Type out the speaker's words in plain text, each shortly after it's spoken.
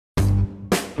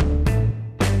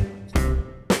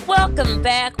Welcome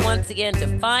back once again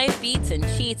to Five Beats and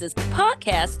Cheeses, the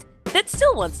podcast that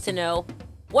still wants to know,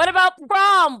 what about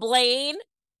prom, Blaine?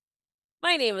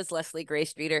 My name is Leslie Gray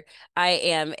Streeter. I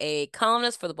am a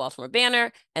columnist for the Baltimore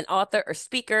Banner, an author or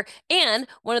speaker, and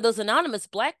one of those anonymous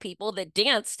Black people that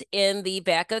danced in the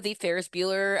back of the Ferris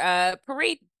Bueller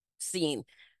parade scene.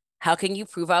 How can you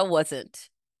prove I wasn't?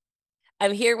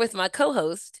 I'm here with my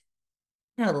co-host.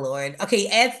 Oh Lord.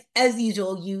 Okay, as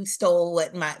usual, you stole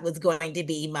what my was going to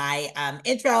be my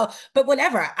intro, but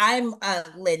whatever. I'm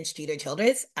Lynn Streeter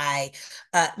Childress. I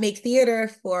make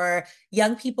theater for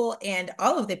young people and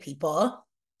all of the people.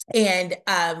 And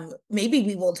maybe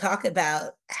we will talk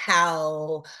about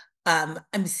how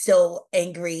I'm so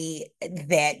angry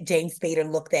that James Spader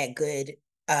looked that good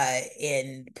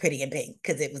in Pretty in Pink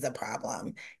because it was a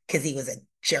problem because he was a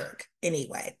jerk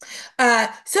anyway.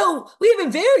 So we have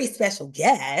a very special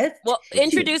guest. Well,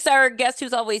 introduce our guest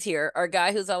who's always here, our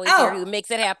guy who's always here, who Oh,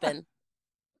 makes it happen.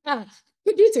 uh,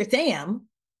 producer Sam.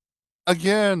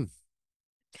 Again.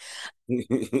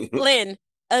 Lynn,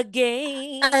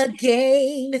 again.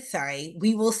 Again. Sorry,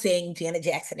 we will sing Janet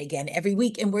Jackson again every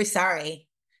week, and we're sorry.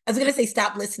 I was gonna say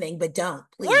stop listening, but don't,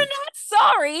 We're please. not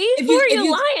sorry. If Who you are if you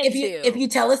you lying if you if to? you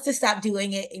tell us to stop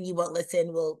doing it and you won't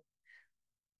listen, we'll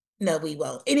no, we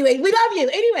won't. Anyway, we love you.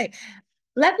 Anyway,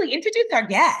 Leslie, introduce our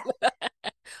guest.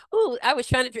 Oh, I was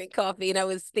trying to drink coffee and I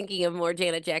was thinking of more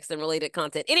Janet Jackson related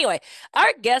content. Anyway,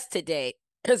 our guest today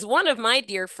is one of my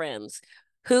dear friends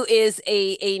who is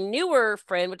a newer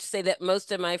friend, which say that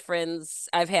most of my friends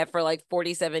I've had for like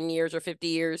 47 years or 50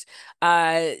 years.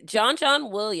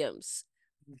 John Williams,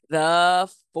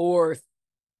 the fourth,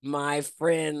 my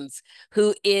friends,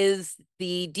 who is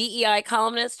the DEI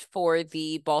columnist for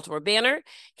the Baltimore Banner.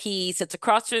 He sits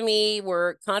across from me.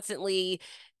 We're constantly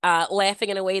laughing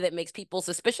in a way that makes people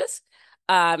suspicious.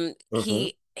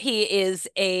 Mhm. He is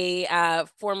a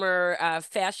former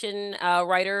fashion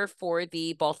writer for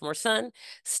the Baltimore Sun,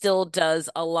 still does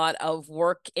a lot of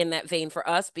work in that vein for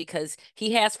us because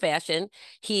he has fashion.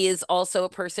 He is also a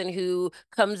person who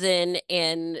comes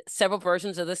in several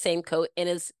versions of the same coat and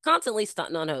is constantly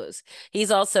stunting on hose. He's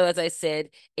also, as I said,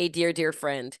 a dear, dear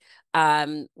friend.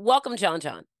 Welcome, John.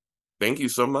 Thank you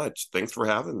so much. Thanks for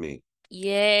having me.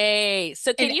 Yay.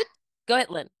 So can And you go ahead,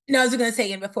 Lynn? no, I was going to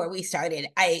say, and before we started,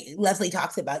 I Leslie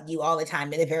talks about you all the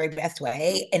time in the very best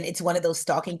way, and it's one of those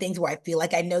stalking things where I feel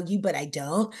like I know you, but I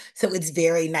don't. So it's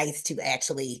very nice to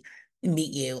actually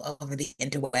meet you over the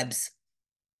interwebs.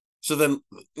 So then,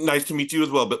 nice to meet you as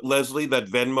well. But Leslie, that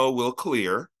Venmo will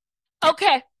clear.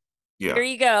 Okay, Yeah. here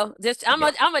you go. Just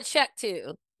Yeah. I'm a check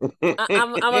too.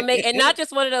 I'm gonna make, and not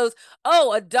just one of those,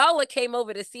 oh, a dollar came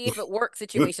over to see if it works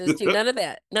situations too. None of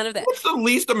that. None of that. What's the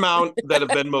least amount that a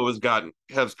Venmo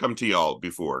has come to y'all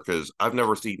before? Because I've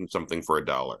never seen something for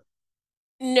 $1.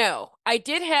 No, I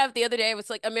did have the other day. I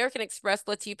was like, American Express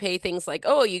lets you pay things like,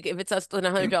 oh, you if it's less than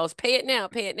 $100, pay it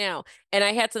now. And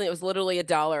I had something that was literally a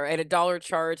dollar. I had a dollar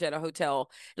charge at a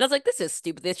hotel, and I was like, this is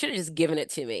stupid. They should have just given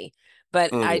it to me. But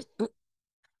Mm.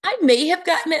 I may have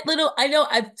gotten it little. I know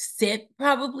I've sent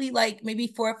probably like maybe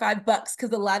 $4 or $5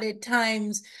 because a lot of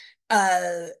times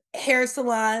hair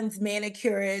salons,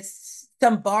 manicurists,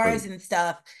 some bars Mm. and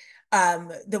stuff.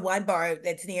 The one bar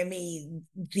that's near me,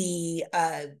 the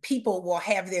people will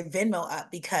have their Venmo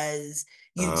up because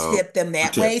you Oh, tip them for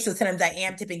that way. So tips. sometimes I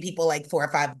am tipping people like $4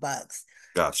 or $5.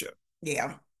 Gotcha.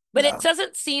 Yeah. but it Yeah.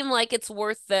 doesn't seem like it's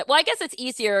worth it. Well, I guess it's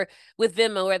easier with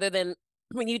Venmo rather than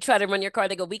when you try to run your card,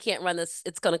 they go, we can't run this.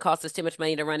 It's going to cost us too much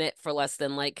money to run it for less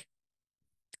than like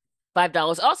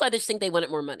 $5. Also, I just think they wanted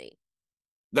more money.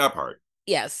 That part.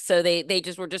 Yes, so they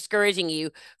just were discouraging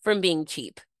you from being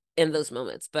cheap in those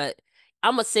moments. But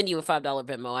I'm gonna send you a $5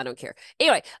 Venmo. I don't care.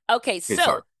 Anyway, okay, Okay, sorry.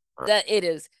 so All right. that it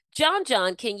is. John,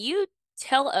 can you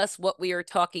tell us what we are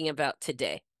talking about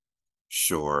today?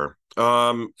 Sure.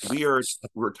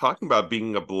 We're talking about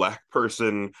being a Black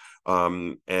person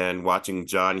and watching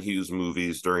John Hughes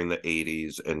movies during the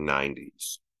 80s and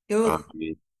 90s. Um,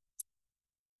 Ooh.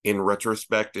 in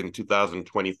retrospect, in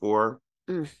 2024,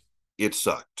 Mm. it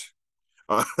sucked.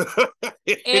 Uh,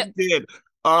 It, it did.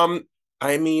 Um,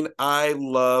 I mean, I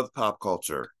love pop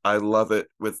culture. I love it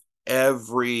with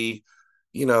every,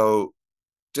 you know,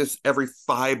 just every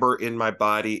fiber in my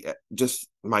body, just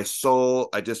my soul.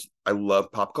 I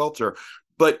love pop culture.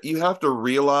 But you have to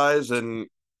realize and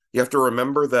you have to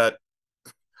remember that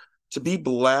to be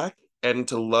Black and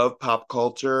to love pop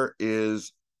culture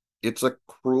it's a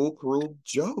cruel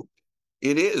joke.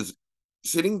 It is.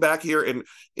 Sitting back here in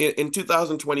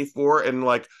 2024 and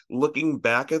like looking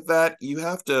back at that, you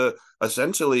have to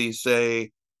essentially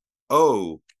say,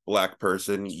 oh, Black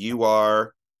person,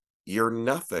 you're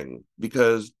nothing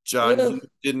because John Ugh. Hughes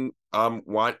didn't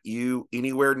want you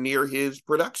anywhere near his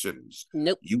productions.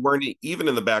 Nope. You weren't even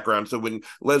in the background. So when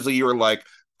Leslie, you were like,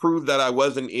 prove that I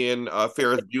wasn't in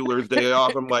Ferris Bueller's Day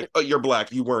Off, I'm like, oh, you're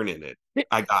black. You weren't in it.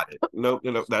 I got it. No,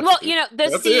 no, no. Well,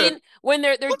 the That's it. scene when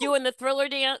they're doing the Thriller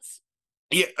dance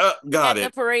Yeah, got at the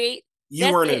it. parade, You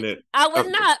that's weren't in it. it. I was Okay.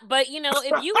 not, but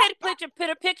if you had put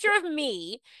a picture of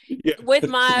me Yeah. with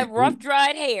my rough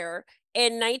dried hair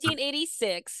in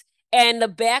 1986 and the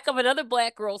back of another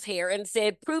black girl's hair and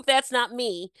said, "Prove that's not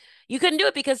me," you couldn't do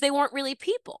it because they weren't really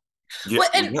people. Yeah. Well,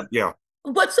 and Yeah. Yeah.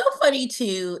 what's so funny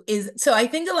too is so I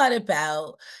think a lot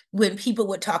about when people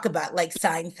would talk about like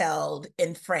Seinfeld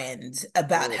and Friends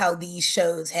about Mm, how these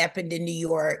shows happened in New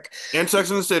York And Sex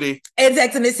in the City. and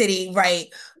Sex in the City, right?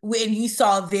 When you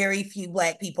saw very few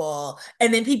black people,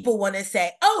 and then people want to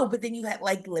say, "Oh, but then you had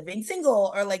like Living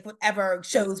Single or like whatever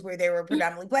shows where there were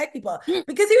predominantly black people." mm.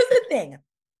 Because here's the thing: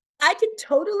 I can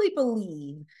totally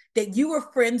believe that you were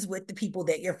friends with the people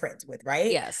that you're friends with,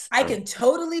 right? Yes. I can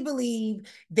totally believe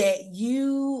that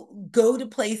you go to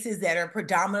places that are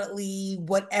predominantly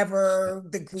whatever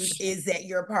the group is that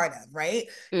you're a part of, right?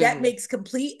 That Hmm. makes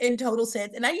complete and total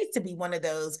sense. And I used to be one of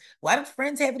those, why do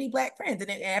friends have any black friends? And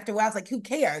then after a while, I was like, who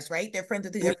cares, right? They're friends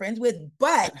with who they're friends with.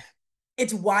 But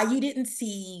it's why you didn't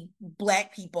see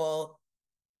black people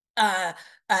uh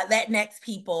Latinx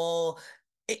people,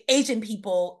 Asian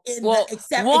people in the Well,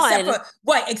 except one, for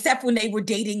what except when they were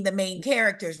dating the main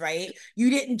characters, right? You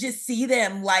didn't just see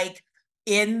them like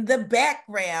in the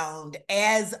background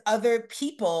as other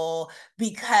people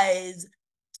because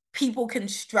people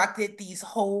constructed these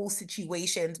whole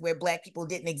situations where black people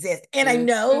didn't exist. And I mhm,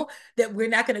 know that we're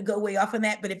not going to go way off on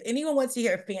that, but if anyone wants to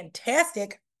hear a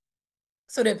fantastic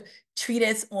sort of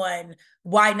treatise on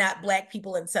why not black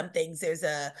people in some things. There's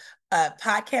a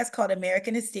podcast called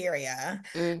American Hysteria,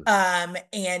 mm,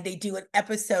 and they do an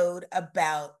episode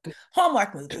about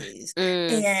Hallmark movies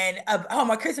mm, and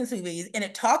Hallmark Christmas movies, and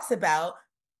it talks about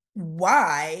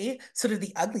why sort of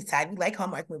the ugly side. We like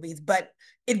Hallmark movies, but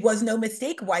it was no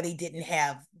mistake why they didn't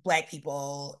have black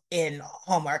people in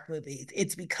Hallmark movies.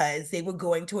 It's because they were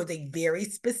going towards a very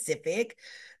specific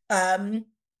um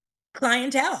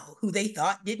clientele who they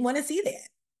thought didn't want to see that.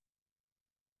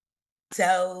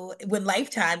 So when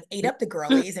Lifetime ate up the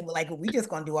mm. girlies and were like, well, we just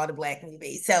gonna do all the black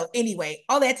movies. So anyway,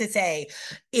 all that to say,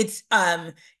 it's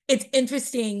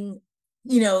interesting,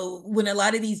 when a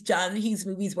lot of these John Hughes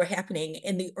movies were happening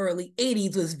in the early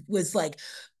 80s was like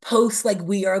post like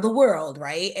We Are the World,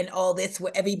 right? And all this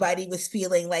where everybody was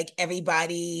feeling like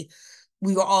everybody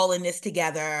we were all in this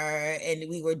together and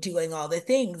we were doing all the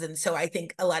things. And so I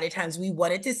think a lot of times we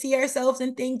wanted to see ourselves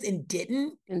in things and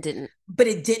didn't, And didn't. but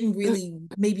it didn't really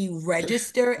maybe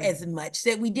register as much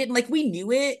that we didn't. Like we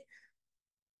knew it,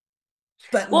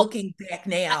 but Well, looking back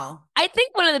I, now, I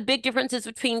think one of the big differences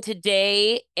between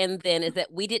today and then is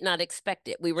that we did not expect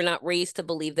it. We were not raised to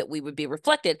believe that we would be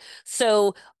reflected.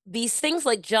 So these things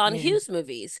like John yeah, Hughes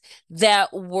movies that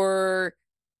were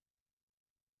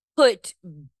put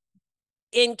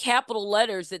in capital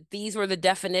letters that these were the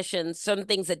definitions, some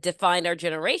things that defined our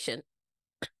generation,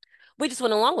 we just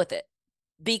went along with it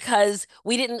because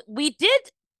we did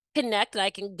connect, and I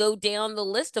can go down the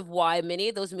list of why many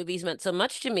of those movies meant so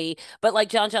much to me, but like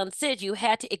John said, you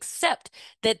had to accept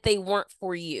that they weren't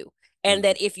for you, and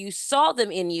that if you saw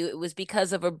them in you, it was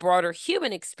because of a broader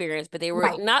human experience, but they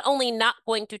were right, not only not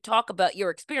going to talk about your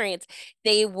experience,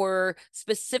 they were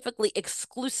specifically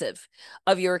exclusive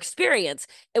of your experience.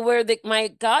 And where my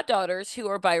goddaughters who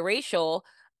are biracial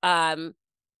um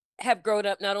have grown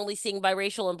up not only seeing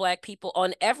biracial and black people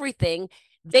on everything,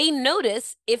 they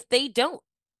notice if they don't.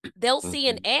 They'll see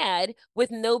an Mhm. ad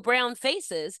with no brown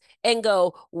faces and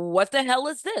go, "What the hell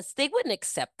is this?" They wouldn't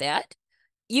accept that.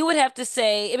 You would have to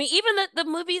say, I mean, even the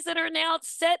movies that are now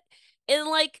set in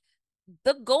like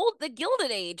the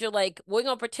Gilded Age are like, we're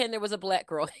gonna pretend there was a black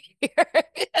girl here.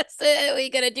 That's it. We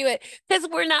gotta do it because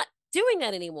we're not doing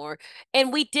that anymore,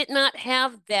 and we did not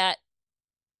have that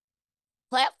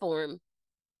platform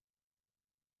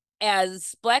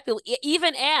as black people,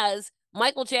 even as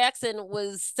Michael Jackson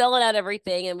was selling out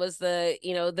everything and was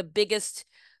the biggest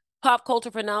pop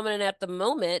culture phenomenon at the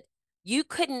moment, you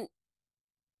couldn't,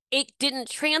 it didn't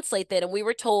translate that. And we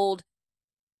were told,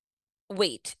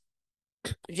 wait,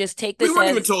 just take We this weren't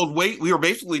even as told wait. We were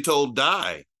basically told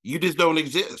die. You just don't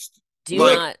exist. do Like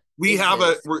not we have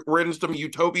exist. we're in some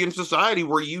utopian society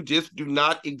where you just do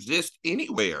not exist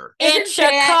anywhere. In isn't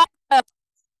that Chicago,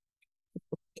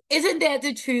 isn't that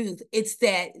the truth? It's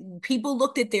that people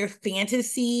looked at their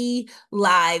fantasy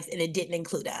lives and it didn't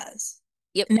include us.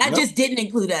 Yep. Not Yep. just didn't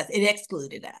include us, it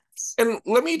excluded us. And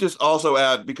let me just also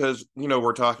add, because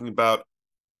we're talking about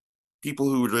people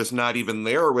who are just not even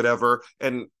there or whatever.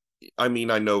 And I mean,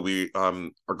 I know we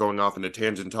are going off in a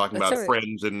tangent talking That's about all right.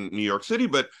 Friends in New York City,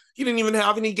 but you didn't even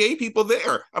have any gay people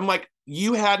there. I'm like,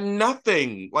 you had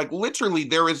nothing. Like literally,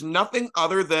 there is nothing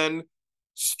other than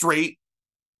straight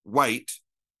white,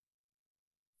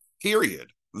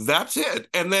 period. That's it.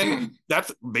 And then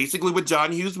that's basically what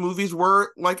John Hughes movies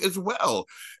were like as well.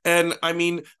 And I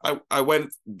mean, I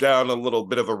went down a little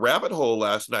bit of a rabbit hole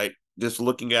last night just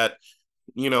looking at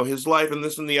his life and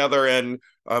this and the other. And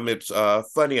it's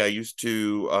funny, I used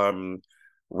to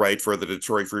write for the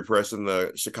Detroit Free Press and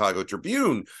the Chicago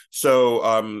Tribune.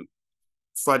 So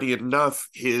funny enough,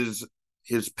 his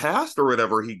past or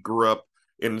whatever, he grew up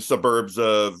in the suburbs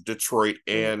of Detroit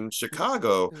Mm, and mm,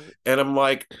 Chicago. mm. And I'm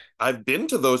like, I've been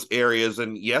to those areas,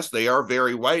 and yes, they are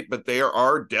very white, but there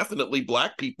are definitely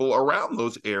black people around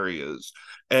those areas.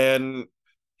 And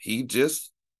he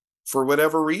just, for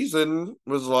whatever reason,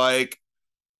 was like,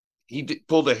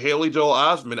 pulled a Haley Joel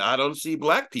Osment. I don't see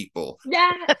black people.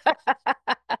 Yeah.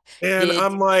 And Did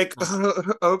I'm like,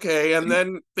 okay. And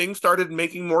then things started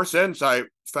making more sense. I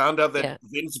found out that yeah.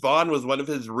 Vince Vaughn was one of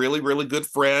his really, really good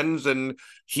friends, and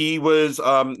he was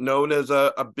known as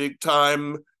a big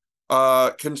time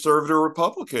conservative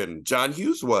Republican. John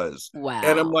Hughes was.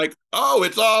 And I'm Wow. like, oh,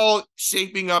 it's all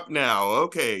shaping up now.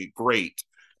 Okay, great.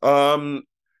 Um,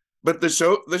 but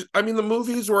I mean, the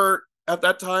movies were at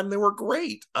that time they were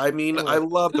great. I mean, They I were.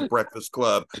 love The Breakfast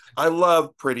Club. I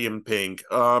love Pretty in Pink.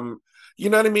 You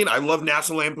know what I mean? I love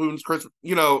National Lampoon's Christmas.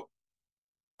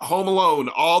 Home Alone.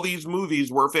 All these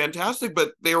movies were fantastic,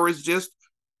 but there was just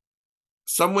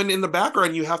someone in the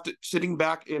background. You have to sitting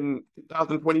back in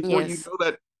 2024. You Yes. know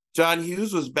that John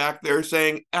Hughes was back there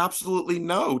saying absolutely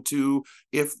no to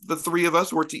if the three of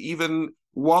us were to even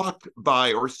walk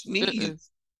by or Mm-mm.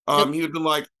 sneeze. Nope. He would be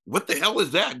like, "What the hell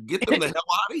is that? Get them the hell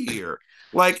out of here!"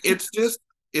 Like it's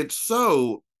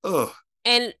so, ugh,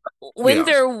 And when yeah,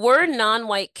 there were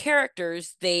non-white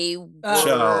characters, they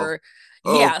child, were,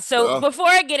 oh, yeah. So before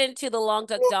I get into the long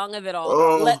duck dong of it all,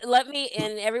 oh, let me,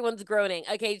 and everyone's groaning.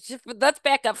 Okay, let's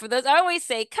back up for those. I always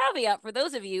say caveat for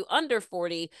those of you under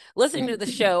 40 listening to the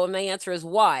show, and my answer is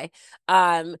why.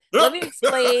 Let me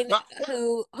explain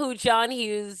who John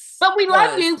Hughes But we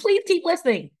love was. you. Please keep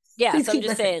listening. Yes, Please I'm keep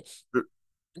just listening. saying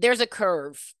there's a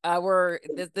curve.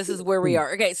 This is where we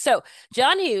are. Okay, so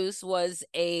John Hughes was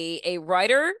a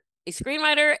writer, a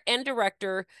screenwriter, and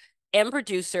director and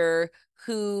producer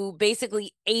who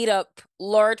basically ate up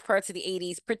large parts of the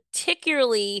 80s,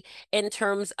 particularly in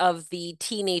terms of the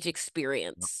teenage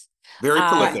experience. very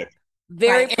Um, Right. prolific.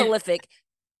 very Right. prolific.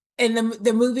 And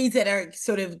the movies that are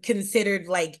sort of considered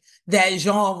like that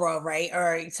genre, right?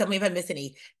 Or tell me if I miss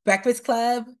any. Breakfast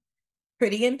Club,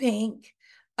 Pretty in Pink,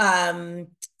 um,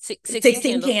 16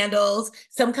 16 Candles. Candles,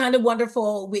 Some Kind of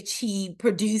Wonderful, which he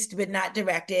produced but not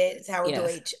directed. It's Howard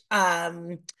Yes. Deutsch.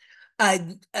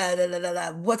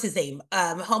 What's his name?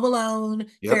 Home Alone,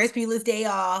 Yep, Ferris Bueller's Day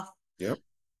Off. yep.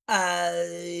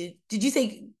 Did you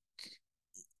say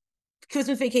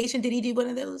Christmas Vacation? Did he do one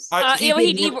of those? He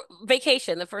did He one.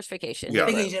 Vacation, the first Vacation. He Yeah,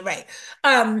 wrote it. Vacation, right?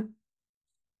 Um,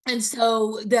 and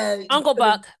so Uncle the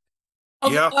Buck.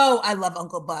 okay, yeah. oh, I love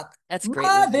Uncle Buck. That's a great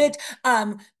Love movie. it.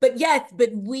 But yes, but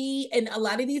we and a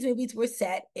lot of these movies were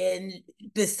set in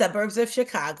the suburbs of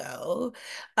Chicago,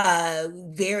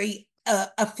 very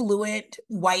affluent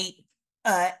white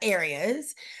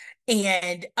areas.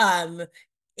 And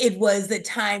it was a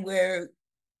time where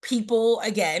people,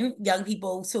 again, young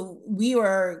people, so we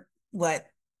were what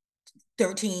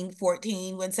 13,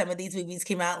 14 when some of these movies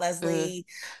came out, Mm. Leslie.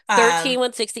 13 Um,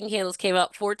 when 16 Candles came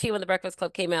out, 14 when The Breakfast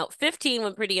Club came out, 15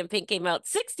 when Pretty in Pink came out,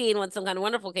 16 when Some Kind of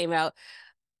Wonderful came out.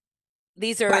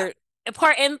 These right. are a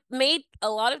part and made a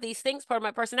lot of these things part of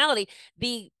my personality.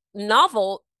 The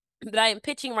novel that I am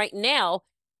pitching right now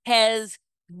has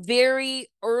very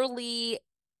early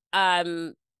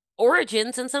um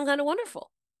origins in Some Kind of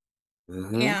Wonderful.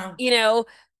 Hmm. Yeah. You know,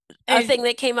 a And thing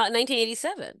that came out in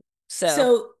 1987.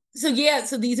 So, so yeah,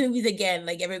 so these movies again,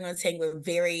 like everyone's saying, were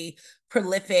very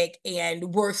prolific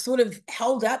and were sort of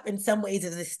held up in some ways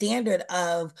as a standard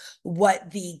of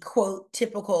what the quote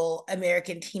typical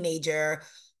American teenager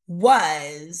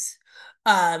was.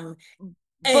 Um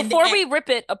before and we rip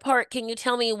it apart, can you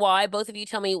tell me why? Both of you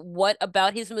tell me what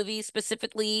about his movie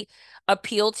specifically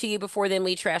appealed to you before then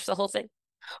we trash the whole thing?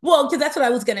 well, because that's what I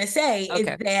was gonna say is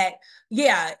Okay. that,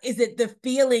 yeah, is it the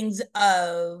feelings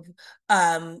of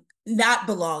not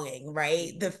belonging,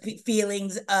 right? The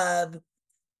feelings of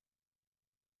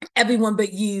everyone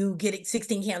but you getting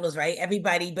 16 candles, right?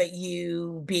 Everybody but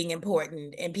you being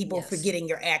important and people Yes. forgetting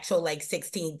your actual like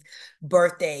 16th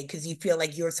birthday because you feel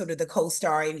like you're sort of the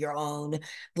co-star in your own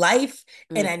life.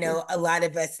 And I Mm-hmm. know a lot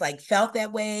of us like felt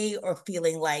that way or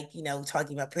feeling like,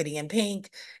 talking about Pretty in Pink,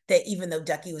 that even though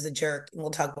Ducky was a jerk, and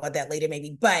we'll talk about that later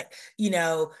maybe, but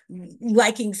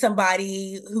liking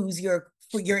somebody who's your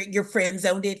friend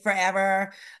zoned it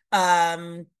forever.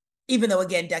 Um, Even though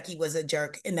again Ducky was a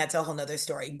jerk and that's a whole nother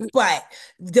story, but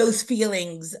those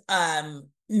feelings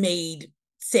made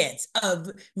sense of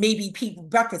maybe people,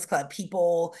 Breakfast Club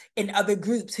people in other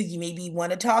groups who you maybe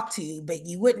want to talk to but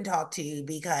you wouldn't talk to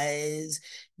because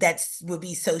that's would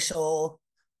be social,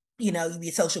 you'd be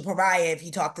a social pariah if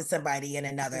you talk to somebody in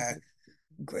Mm-hmm. another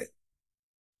group.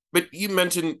 But you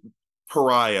mentioned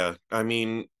Pariah. I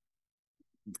mean,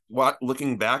 what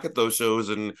looking back at those shows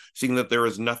and seeing that there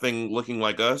is nothing looking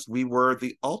like us, we were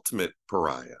the ultimate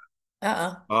pariah.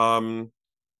 Uh-uh. Um,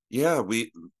 yeah,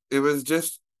 it was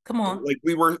just Come on. like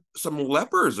we were some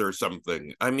lepers or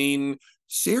something. I mean,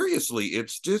 seriously,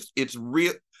 it's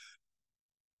real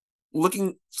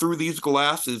looking through these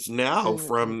glasses now Mm-hmm.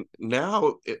 from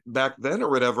now back then or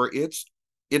whatever. It's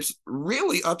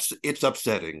really it's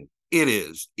upsetting. It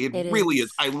is. It It really is.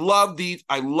 is.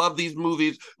 I love these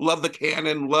movies. Love the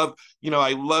canon. Love,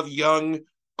 I love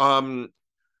um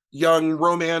young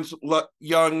romance,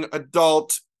 young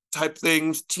adult type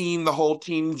things, the whole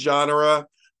teen genre.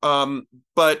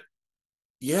 But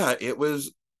yeah,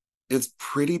 it's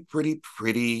pretty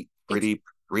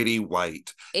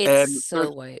white. It's And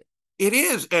so white. it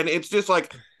is, and it's just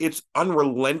like it's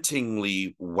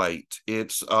unrelentingly white.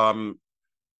 It's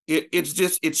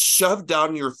shoved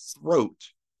down your throat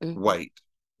Mm-hmm. white.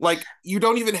 Like you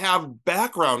don't even have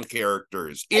background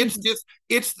characters. It's And just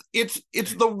it's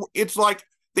like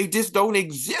they just don't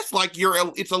exist. Like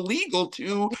it's illegal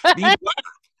to be black.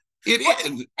 It well,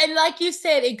 is. and like you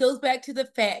said, it goes back to the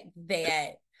fact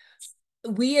that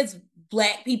we as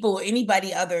black people or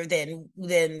anybody other than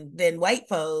white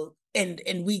folk, and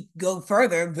we go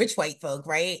further, rich white folk,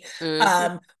 right,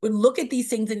 Mm-hmm. would look at these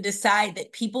things and decide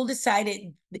that people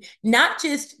decided, not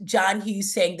just John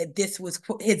Hughes saying that this was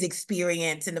his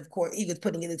experience, and of course he was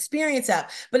putting his experience up,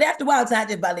 but after a while it's not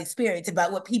just about experience,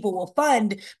 about what people will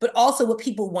fund but also what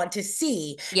people want to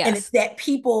see. And it's Yes. that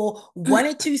people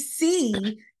wanted to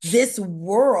see this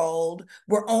world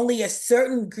where only a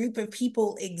certain group of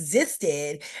people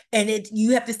existed, and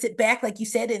you have to sit back like you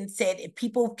said and said if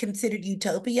people considered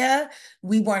utopia,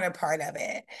 we weren't a part of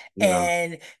it. Yeah.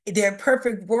 And their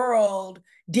perfect world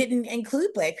didn't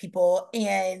include black people.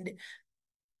 And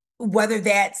whether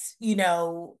that's,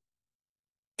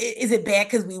 is it bad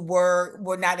because we were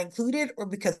not included or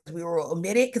because we were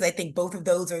omitted, because I think both of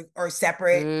those are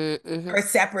separate, Mm-hmm. are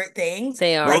separate things.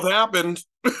 They are. Both Like happened.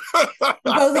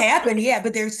 both happen, yeah,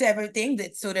 but there's separate things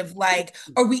that sort of like,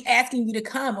 are we asking you to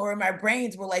come? Or in my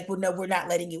brains, we're like, well, no, we're not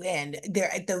letting you in.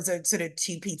 Those are sort of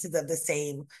two pieces of the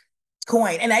same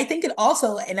coin. And I think it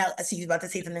also, and I see you about to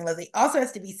say something, Leslie, also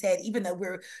has to be said, even though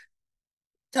we're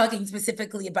talking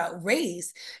specifically about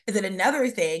race, is that another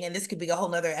thing, and this could be a whole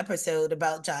nother episode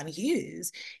about John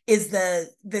Hughes, is the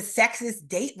sexist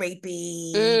date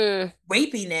Mm,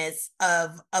 rapiness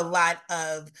of a lot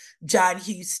of John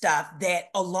Hughes stuff, that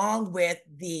along with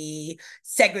the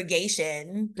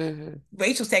segregation, mm-hmm.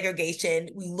 racial segregation,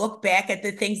 we look back at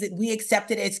the things that we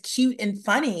accepted as cute and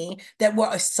funny that were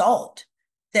assault,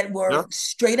 that Yeah. were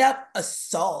straight up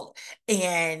assault.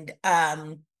 And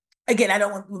again, I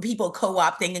don't want when people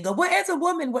co-opting and go, well, as a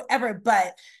woman, whatever,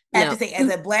 but I have to No. say, as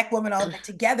a black woman, all that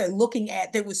together, looking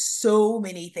at, there was so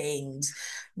many things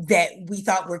that we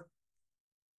thought were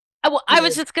Well, I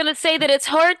was good. just gonna say that it's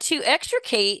hard to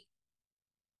extricate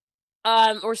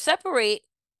or separate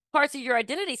parts of your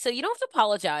identity. So you don't have to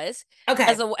apologize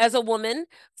Okay. as a woman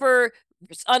for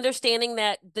understanding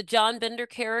that the John Bender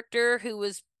character, who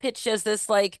was pitched as this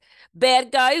like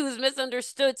bad guy who's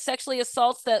misunderstood, sexually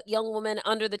assaults that young woman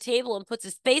under the table and puts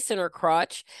his face in her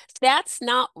crotch. That's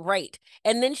not right.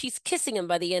 And then she's kissing him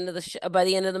by the end of by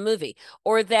the end of the movie.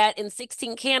 Or that in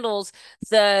 16 Candles,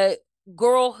 the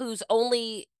girl who's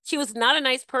only she was not a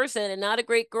nice person and not a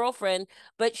great girlfriend,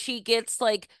 but she gets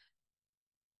like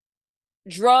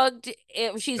drugged.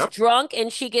 She's Yep. drunk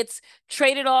and she gets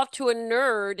traded off to a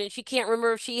nerd and she can't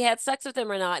remember if she had sex with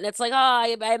him or not. And it's like, I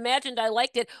imagined I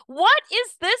liked it. What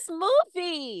is this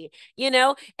movie?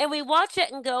 And we watch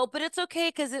it and go, but it's okay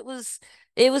because it was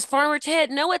Farmer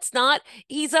Ted. No, it's not.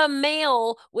 He's a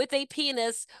male with a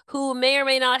penis who may or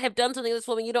may not have done something to this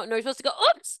woman. You don't know. You're supposed to go,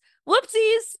 oops,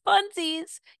 whoopsies,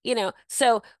 funsies.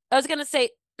 So I was gonna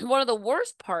say one of the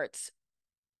worst parts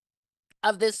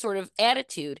of this sort of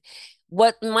attitude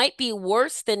What might be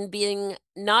worse than being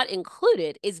not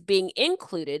included is being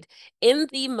included in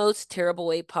the most terrible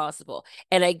way possible.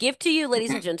 And I give to you,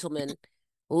 ladies and gentlemen,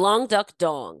 Long Duck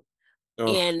Dong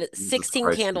Oh, and Jesus 16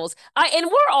 Christ. Candles. And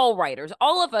we're all writers.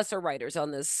 All of us are writers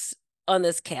on this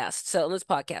cast, so on this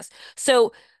podcast.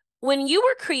 So when you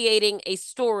were creating a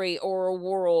story or a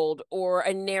world or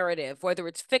a narrative, whether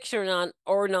it's fiction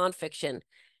or nonfiction,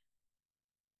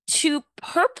 to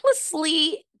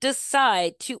purposely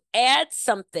decide to add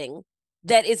something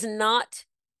that is not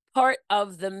part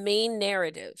of the main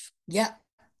narrative Yeah.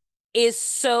 is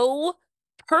so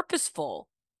purposeful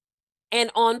and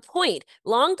on point.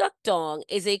 Long Duck Dong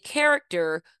is a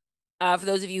character, for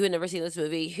those of you who have never seen this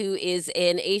movie, who is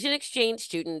an Asian exchange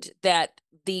student that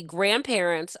the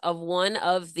grandparents of one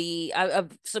of the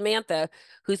of Samantha,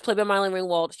 who's played by Miley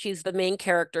Ringwald, she's the main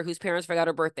character whose parents forgot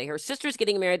her birthday. Her sister's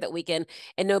getting married that weekend,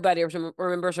 and nobody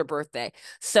remembers her birthday.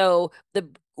 So the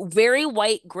very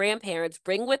white grandparents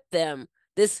bring with them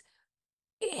this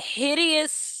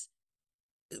hideous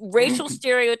racial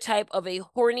stereotype of a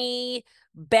horny,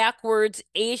 backwards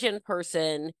Asian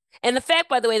person. And the fact,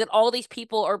 by the way, that all these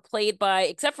people are played by,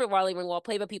 except for Riley Ringwald,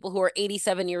 played by people who are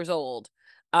 87 years old,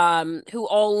 who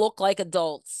all look like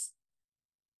adults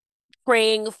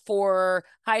praying for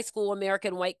high school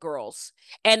American white girls.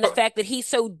 And the fact that he's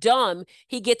so dumb,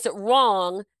 he gets it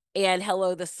wrong. And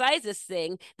hello, the sizes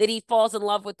thing that he falls in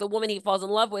love with, the woman he falls in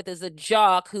love with is a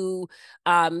jock who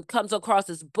comes across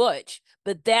as butch,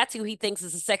 but that's who he thinks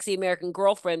is a sexy American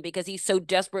girlfriend because he's so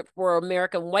desperate for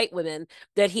American white women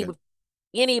that he Yeah. would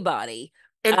anybody.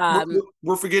 And Um,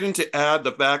 we're forgetting to add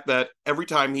the fact that every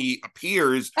time he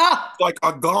appears, Ah, like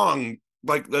a gong,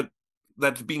 like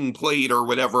that's being played or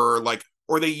whatever, like,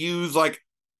 or they use like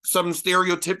some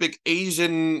stereotypic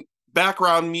Asian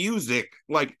background music,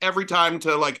 like every time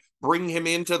to like bring him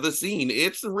into the scene.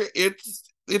 It's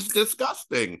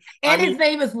disgusting. I and his mean,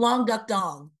 name is Long Duck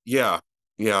Dong. yeah,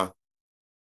 yeah,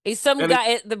 He's some and it,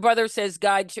 guy, the brother says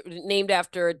guy named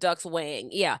after a duck's weighing.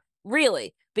 Yeah,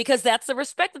 really. Because that's the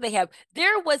respect that they have.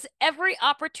 There was every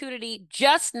opportunity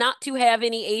just not to have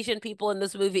any Asian people in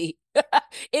this movie.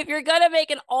 If you're going to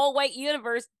make an all white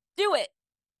universe, do it.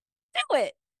 Do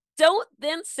it. Don't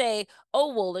then say,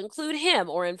 oh, we'll include him,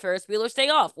 or in Ferris Bueller's Day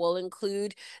Off, we'll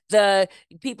include the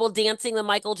people dancing the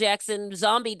Michael Jackson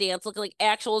zombie dance, looking like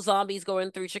actual zombies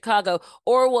going through Chicago,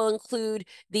 or we'll include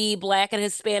the black and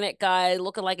Hispanic guy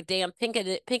looking like a damn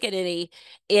Pinkity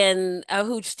in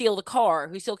who steal the car,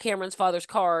 who steal Cameron's father's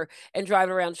car and drive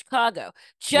it around Chicago.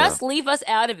 yeah. Just leave us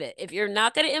out of it. If you're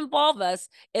not going to involve us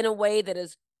in a way that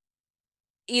is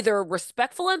either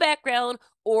respectful in background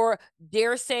or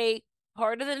dare say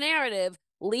part of the narrative,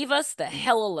 leave us the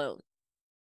hell alone.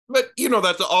 But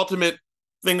that's the ultimate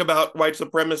thing about white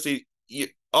supremacy.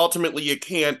 Ultimately, you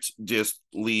can't just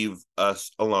leave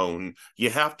us alone. You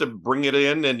have to bring it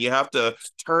in, and you have to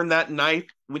turn that knife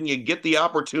when you get the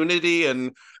opportunity.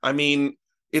 And I mean,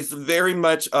 it's very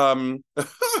much. I'm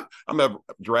gonna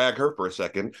drag her for a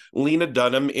second. Lena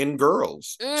Dunham in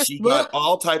Girls. She Well, got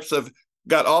all types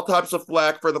of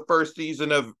flack for the first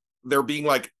season of there being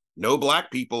like no black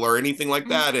people or anything like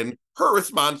that, and her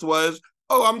response was,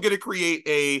 "Oh, I'm going to create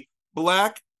a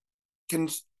black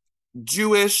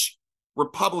Jewish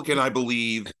Republican, I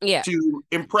believe, Yeah. to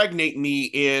impregnate me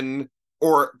in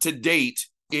or to date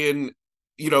in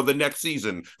the next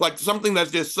season." Like something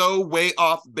that's just so way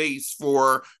off base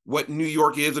for what New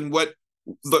York is and what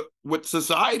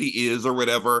society is or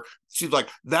whatever. She's like,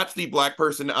 that's the black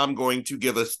person I'm going to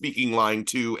give a speaking line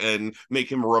to and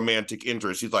make him a romantic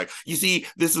interest. She's like, you see,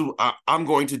 this is I'm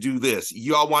going to do this.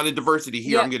 Y'all wanted diversity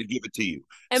here. Yeah. I'm going to give it to you.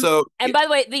 And So and by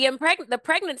the way, the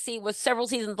pregnancy was several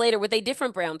seasons later with a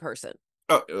different brown person.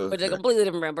 With a okay. completely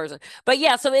different brown person. But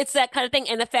yeah, so it's that kind of thing.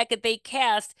 And the fact that they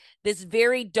cast this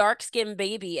very dark skinned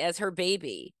baby as her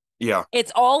baby. Yeah.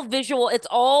 It's all visual. It's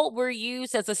all we're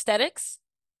used as aesthetics.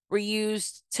 We're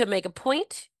used to make a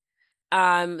point.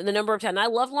 The number of times I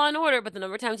love Law and Order, but the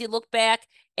number of times you look back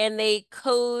and they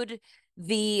code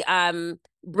the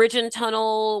bridge and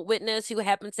tunnel witness who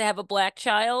happens to have a black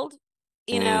child,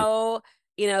 you Mm,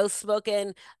 know,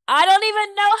 smoking, I don't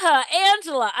even know her,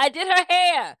 Angela. I did her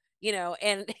hair,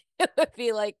 and it would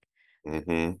be like,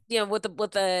 hmm with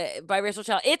the biracial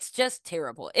child. It's just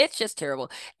terrible. It's just terrible.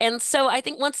 And so I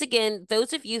think once again,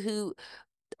 those of you who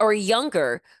are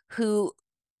younger who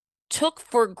took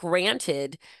for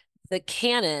granted the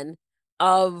canon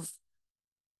of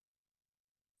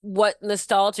what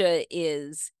nostalgia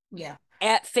is yeah.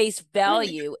 at face Really?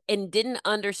 value and didn't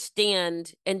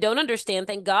understand and don't understand.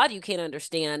 Thank God you can't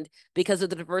understand because of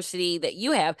the diversity that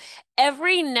you have.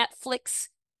 Every Netflix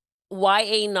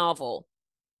YA novel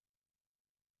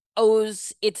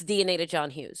owes its DNA to John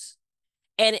Hughes.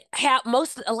 And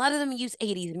a lot of them use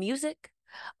 80s music.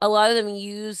 A lot of them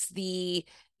use the,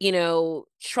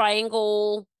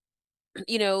 triangle,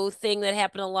 thing that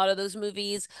happened in a lot of those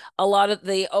movies. A lot of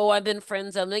the, oh, I've been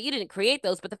friends of. No, you didn't create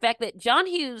those, but the fact that John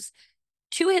Hughes,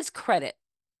 to his credit,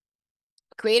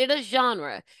 created a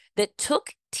genre that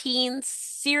took teens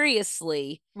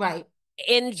seriously Right.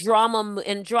 in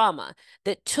drama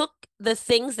that took the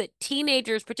things that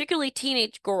teenagers, particularly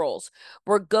teenage girls,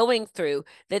 were going through,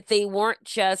 that they weren't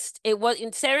just, it was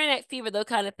in Saturday Night Fever, those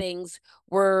kind of things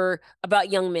were about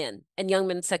young men and young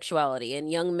men's sexuality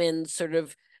and young men's sort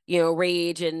of,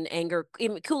 rage and anger.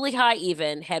 Cooley High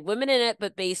even had women in it,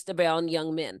 but based around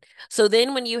young men. So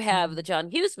then when you have the John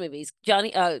Hughes movies,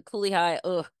 Cooley High,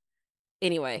 ugh,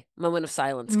 anyway, moment of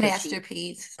silence,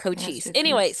 Masterpiece. Cochise.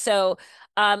 Anyway, Masterpiece. so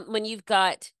when you've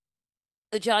got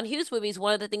the John Hughes movies,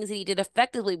 one of the things that he did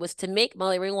effectively was to make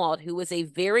Molly Ringwald, who was a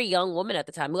very young woman at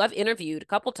the time, who I've interviewed a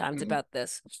couple times Mhm. about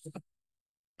this,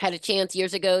 had a chance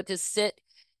years ago to sit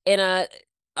in a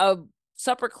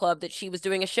supper club that she was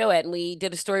doing a show at, and we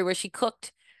did a story where she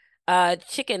cooked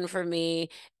chicken for me,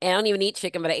 and I don't even eat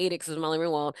chicken, but I ate it because it was Molly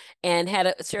Ringwald, and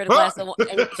shared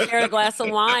a glass of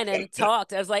wine and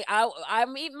talked. I was like,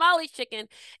 I'm eating Molly's chicken,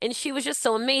 and she was just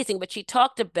so amazing. But she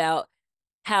talked about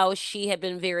how she had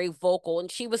been very vocal,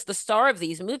 and she was the star of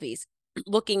these movies.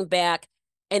 Looking back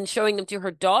and showing them to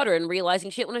her daughter, and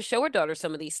realizing she didn't want to show her daughter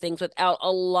some of these things without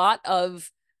a lot of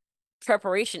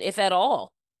preparation, if at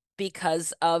all,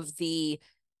 because of the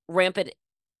rampant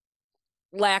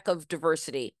lack of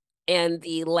diversity and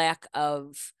the lack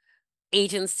of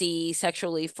agency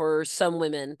sexually for some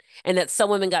women, and that some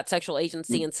women got sexual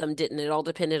agency and some didn't. It all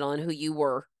depended on who you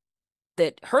were.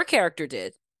 That her character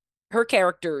did. Her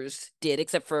characters did,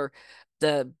 except for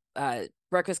the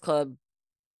Breakfast Club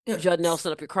Yeah. Judd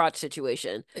Nelson up your crotch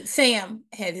situation. Sam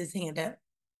had his hand up.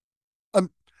 I'm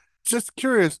just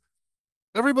curious.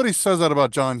 Everybody says that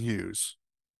about John Hughes.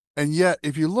 And yet,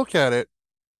 if you look at it,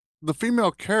 the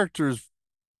female characters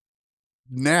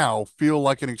now feel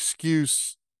like an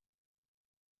excuse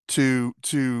to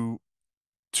to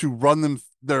run them.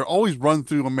 They're always run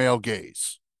through a male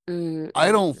gaze.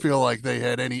 I don't Mm-mm. feel like they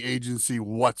had any agency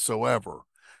whatsoever.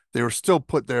 They were still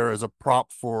put there as a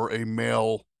prop for a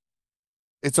male.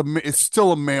 It's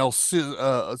still a male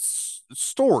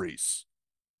stories.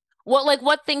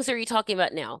 What things are you talking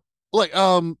about now? Like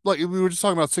we were just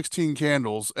talking about 16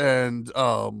 Candles, and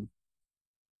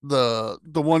the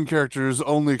one character is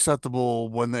only acceptable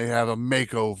when they have a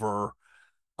makeover.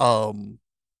 um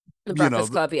The you know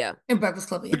Breakfast Club, yeah. In Breakfast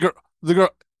Club, the yeah. girl the girl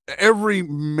every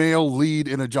male lead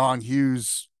in a John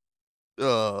Hughes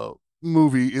uh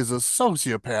movie is a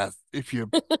sociopath if you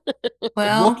look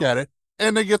Well, at it,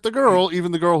 and they get the girl,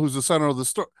 even the girl who's the center of the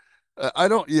story. I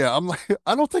don't yeah I'm like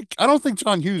I don't think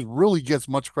John Hughes really gets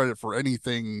much credit for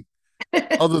anything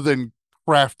other than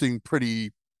crafting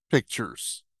pretty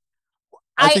pictures.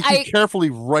 I I think he I carefully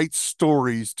writes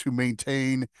stories to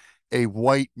maintain a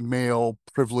white male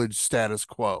privileged status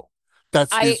quo.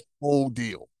 That's I his whole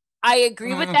deal. I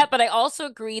agree with mm, that, but I also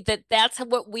agree that that's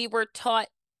what we were taught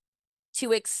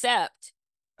to accept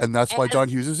And that's why as John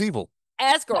Hughes is evil.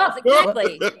 girls.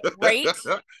 Exactly. Right?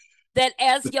 That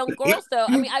as young girls, though,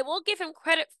 I mean, I will give him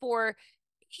credit for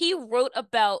he wrote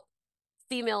about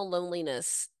female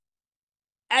loneliness.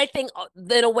 I think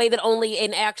in a way that only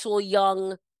an actual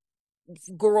young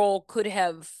girl could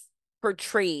have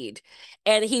portrayed.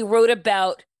 And he wrote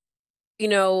about,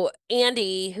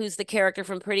 Andy, who's the character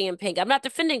from Pretty in Pink. I'm not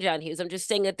defending John Hughes. I'm just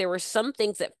saying that there were some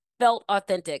things that felt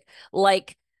authentic,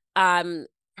 like um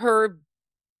her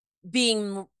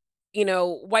being,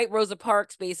 white Rosa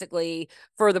Parks basically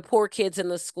for the poor kids in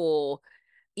the school,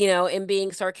 and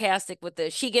being sarcastic with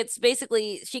this. She gets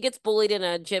bullied in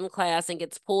a gym class and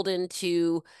gets pulled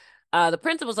into the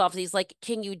principal's office. He's like,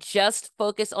 "Can you just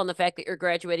focus on the fact that you're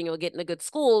graduating and you'll get into good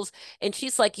schools?" And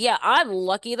she's like, "Yeah, I'm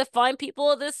lucky to find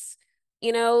people of this,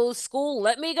 school.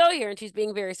 Let me go here." And she's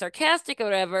being very sarcastic or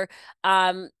whatever.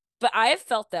 But I have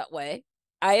felt that way.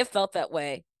 I have felt that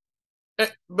way.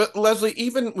 But Leslie,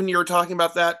 even when you were talking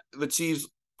about that she's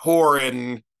poor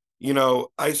and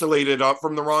isolated up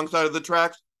from the wrong side of the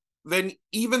tracks, then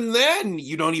even then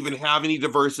you don't even have any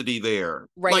diversity there.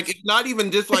 Like Right. it's not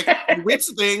even just like a rich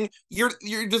thing. You're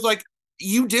just like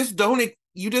you just don't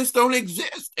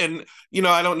exist. And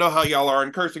I don't know how y'all are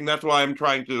in cursing. That's why I'm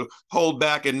trying to hold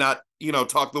back and not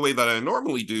talk the way that I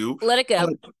normally do. Let it But go.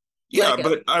 Let it yeah, go.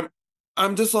 but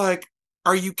I'm just like,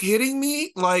 are you kidding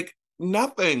me? Like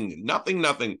nothing, nothing,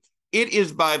 nothing. It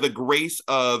is by the grace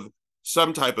of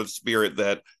some type of spirit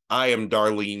that I am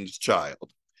Darlene's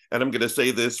child. And I'm going to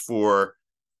say this for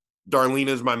Darlene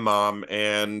is my mom,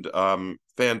 and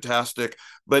fantastic.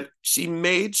 But she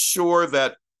made sure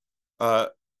that uh,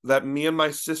 that me and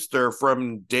my sister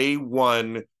from day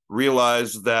one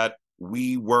realized that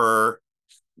we were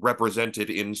represented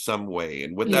in some way.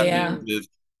 And what that Yeah. means is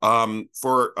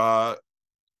for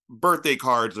birthday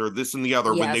cards or this and the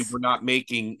other, when they Yes. were not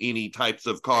making any types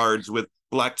of cards with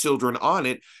Black children on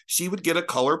it, she would get a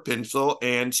color pencil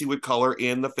and she would color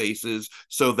in the faces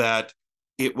so that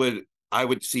it would I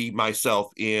would see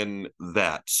myself in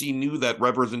that. She knew that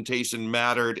representation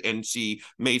mattered, and she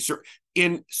made sure.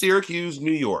 In Syracuse,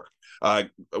 New York, I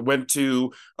went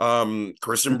to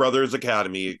Christian Brothers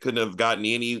Academy. It couldn't have gotten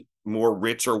any more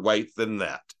rich or white than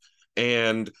that.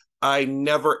 And I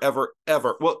never, ever,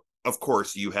 ever, well, of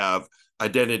course, you have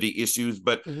identity issues,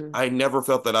 but Mm-hmm. I never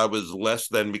felt that I was less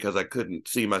than because I couldn't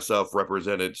see myself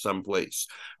represented someplace.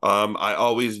 I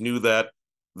always knew that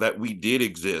we did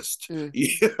exist.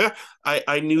 Mm.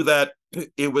 I knew that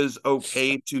it was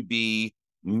okay to be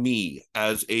me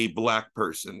as a Black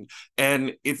person.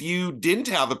 And if you didn't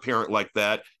have a parent like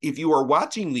that, if you are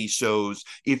watching these shows,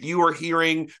 if you are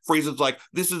hearing phrases like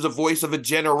 "this is a voice of a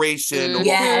generation," or Mm-hmm.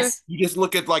 Yes. you just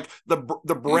look at like the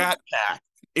Brat Pack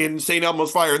in St.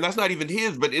 Elmo's Fire, and that's not even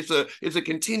his, but it's a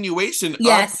continuation of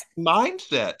Yes.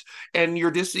 mindset. And you're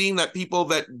just seeing that people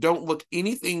that don't look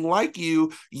anything like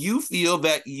you feel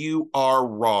that you are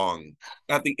wrong.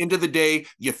 At the end of the day,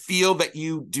 you feel that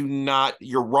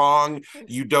you're wrong,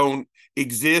 you don't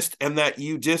exist, and that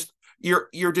you're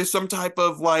just some type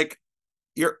of like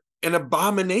you're an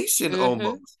abomination Mm-hmm.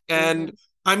 almost. Mm-hmm. And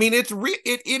I mean, it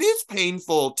is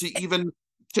painful to even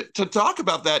to talk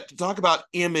about that, to talk about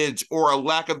image or a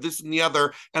lack of this and the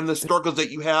other and the struggles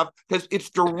that you have, because it's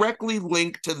directly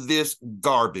linked to this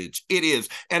garbage. It is.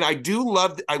 And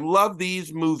I love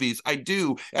these movies. I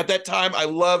do. At that time, I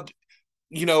loved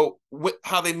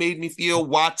how they made me feel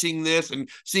watching this and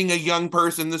seeing a young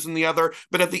person, this and the other.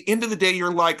 But at the end of the day,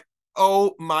 you're like,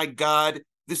 oh my God,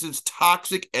 this is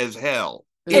toxic as hell.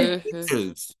 It And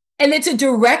Mm-hmm. is. and it's a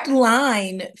direct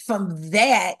line from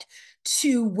that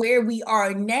to where we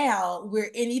are now,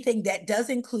 where anything that does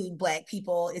include Black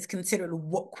people is considered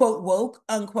quote woke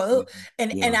unquote.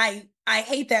 And Yeah. I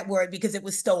hate that word because it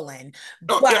was stolen.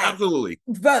 Oh yeah, But absolutely.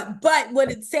 but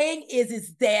what it's saying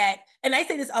is that, and I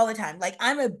say this all the time, like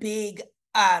I'm a big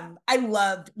I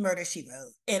loved Murder She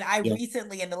Wrote, and I Yeah.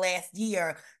 recently in the last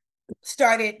year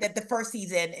started at the first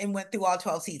season and went through all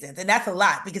 12 seasons. And that's a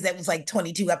lot because that was like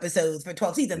 22 episodes for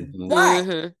 12 seasons. Mhm. But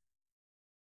Mm-hmm.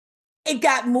 it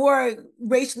got more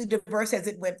racially diverse as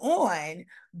it went on.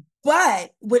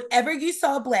 But whenever you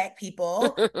saw Black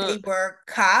people, they were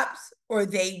cops or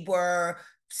they were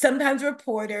sometimes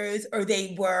reporters or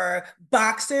they were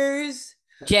boxers,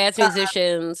 Jazz uh,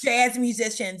 musicians. jazz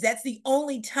musicians. That's the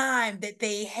only time that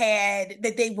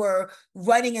they were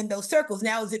running in those circles.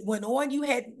 Now, as it went on, you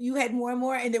had more and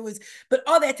more, and there was. But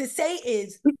all that to say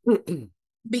is,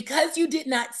 because you did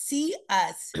not see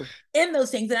us in those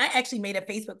things, and I actually made a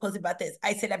Facebook post about this.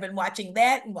 I said I've been watching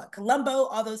that and what Columbo,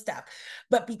 all those stuff.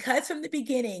 But because from the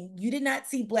beginning you did not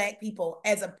see Black people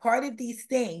as a part of these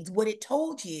things, what it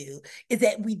told you is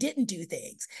that we didn't do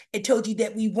things. It told you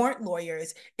that we weren't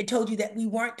lawyers. It told you that we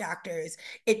weren't doctors.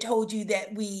 It told you that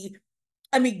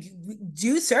I mean,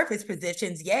 do surface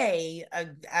positions, yay.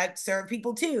 I serve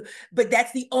people too, but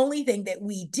that's the only thing that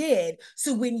we did.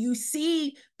 So when you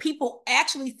see people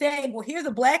actually saying, well, here's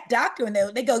a Black doctor, and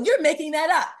they go, you're making that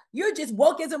up. You're just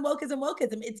wokeism, wokeism,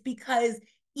 wokeism. It's because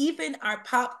even our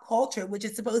pop culture, which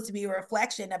is supposed to be a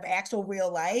reflection of actual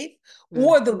real life,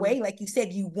 or the Mm-hmm. way, like you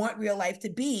said, you want real life to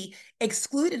be,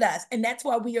 excluded us. And that's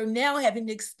why we are now having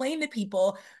to explain to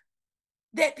people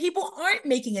that people aren't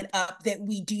making it up that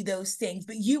we do those things,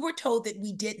 but you were told that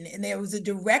we didn't. And there was a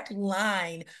direct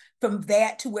line from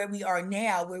that to where we are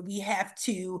now, where we have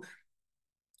to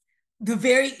the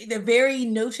very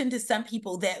notion to some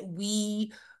people that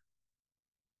we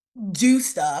do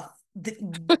stuff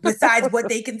besides what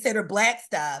they consider Black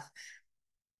stuff.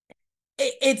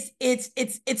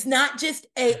 It's not just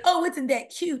oh, isn't that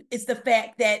cute? It's the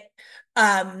fact that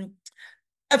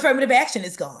affirmative action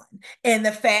is gone, and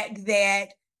the fact that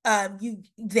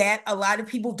that a lot of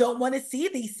people don't want to see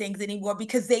these things anymore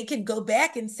because they can go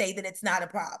back and say that it's not a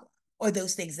problem or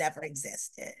those things never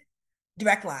existed.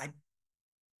 Direct line.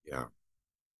 Yeah.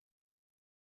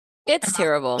 It's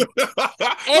terrible. We're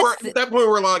It's at that point,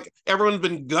 we're like, everyone's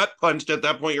been gut punched at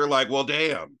that point. You're like, well,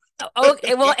 damn.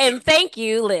 okay. Well, and thank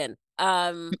you, Lynn.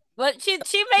 But she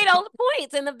made all the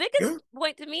points, and the biggest Yeah.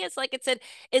 point to me is like it said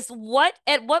is what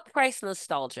at what price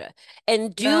nostalgia,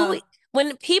 and Uh,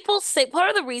 when people say part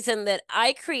of the reason that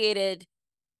I created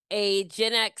a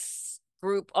Gen X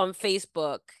group on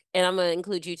Facebook and I'm going to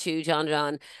include you too, John,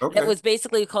 that Okay. was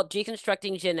basically called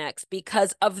Deconstructing Gen X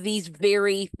because of these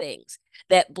very things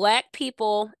that Black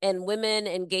people and women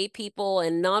and gay people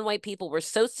and non-white people were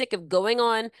so sick of going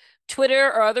on Twitter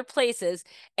or other places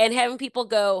and having people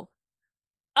go,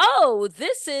 oh,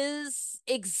 this is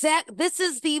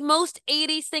the most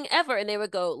 80s thing ever. And they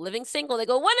would go, living single. They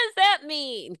go, what does that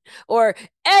mean? Or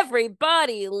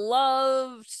everybody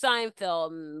loved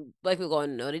Seinfeld. And Black people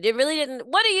going, no, they really didn't.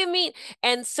 What do you mean?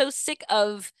 And so sick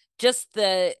of just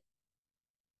the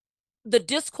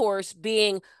discourse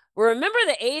being, remember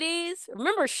the 80s?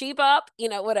 Remember Shebop?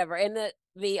 Whatever. And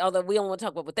although we don't want to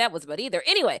talk about what that was about either.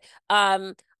 Anyway,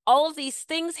 all of these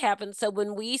things happened. So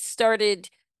when we started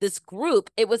this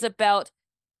group, it was about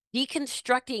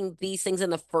deconstructing these things.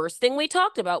 And the first thing we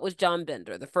talked about was John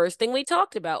Bender. The first thing we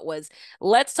talked about was,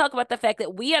 let's talk about the fact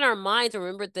that we in our minds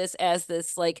remembered this as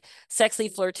this like sexy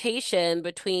flirtation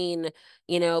between,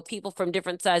 people from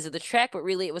different sides of the track, but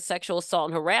really it was sexual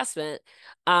assault and harassment.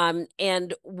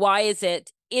 And why is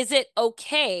it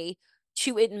okay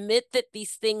to admit that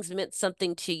these things meant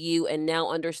something to you and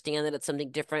now understand that it's something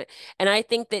different? And I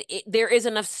think that there is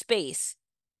enough space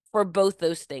for both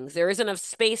those things. There is enough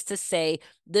space to say,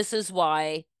 this is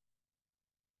why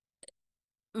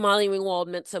Molly Ringwald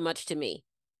meant so much to me.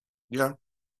 Yeah.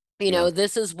 Yeah.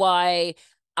 This is why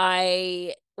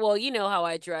well, you know how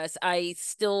I dress. I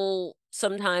still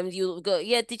sometimes you go,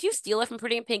 yeah, did you steal it from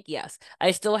Pretty in Pink? Yes.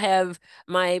 I still have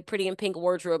my Pretty in Pink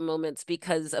wardrobe moments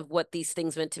because of what these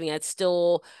things meant to me. I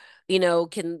still,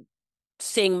 can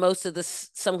sing most of this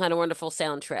Some Kind of Wonderful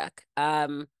soundtrack.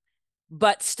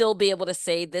 But still be able to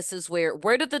say, this is where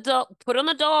did the doll put on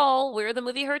the doll? Where the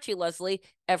movie hurt you, Leslie?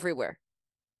 Everywhere.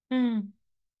 Mm.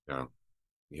 Yeah.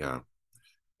 Yeah.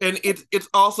 And it's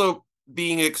also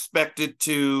being expected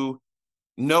to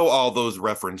know all those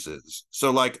references.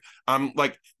 So like,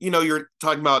 you're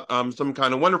talking about Some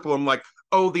Kind of Wonderful. I'm like,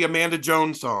 oh, the Amanda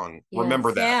Jones song. Remember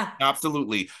Yes. that. Yeah.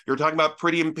 Absolutely. You're talking about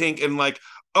Pretty in Pink and like,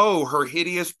 oh, her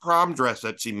hideous prom dress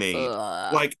that she made.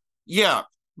 Ugh. Like, yeah.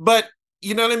 But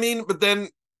you know what I mean? But then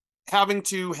having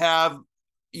to have,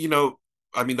 you know,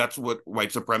 I mean, that's what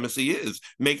white supremacy is,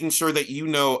 making sure that you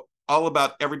know all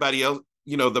about everybody else,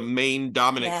 the main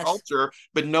dominant Yes. culture,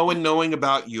 but no one knowing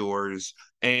about yours.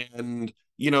 And,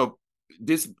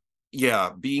 this, yeah,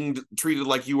 being treated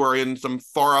like you are in some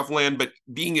far off land, but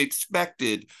being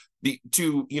expected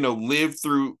to,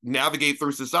 navigate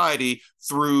through society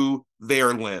through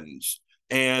their lens.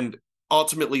 And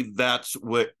ultimately, that's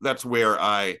where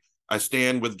I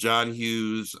stand with John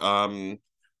Hughes.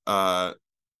 Uh,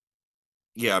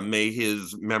 yeah, may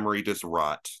his memory just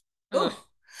rot. Mm.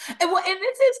 Oh, and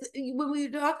this is when we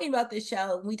were talking about this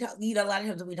show, we talk, a lot of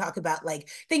times when we talk about like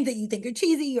things that you think are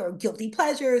cheesy or guilty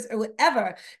pleasures or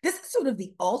whatever, this is sort of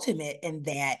the ultimate in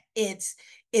that it's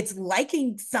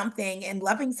liking something and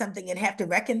loving something and have to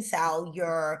reconcile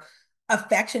your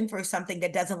affection for something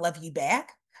that doesn't love you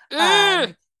back. Mm.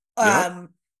 Um, Yeah. um,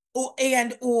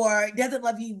 or doesn't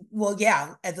love you, well,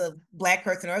 yeah, as a Black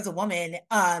person or as a woman,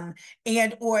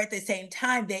 and or at the same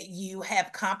time that you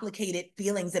have complicated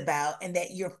feelings about and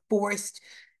that you're forced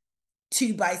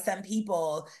to by some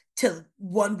people to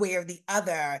one way or the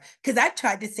other. Because I've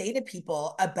tried to say to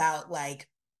people about like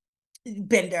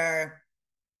Bender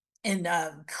and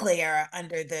Claire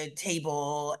under the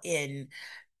table in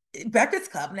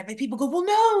Breakfast Club, and I've had people go, well,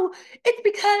 no, it's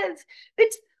because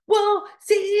it's, well,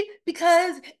 see,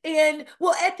 because, and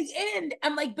well, at the end,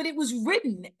 I'm like, but it was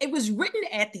written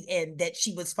at the end that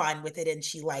she was fine with it and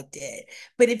she liked it.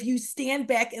 But if you stand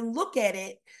back and look at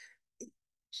it,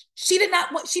 she did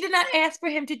not ask for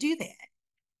him to do that.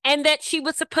 And that she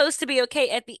was supposed to be okay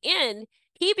at the end.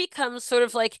 He becomes sort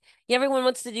of like, everyone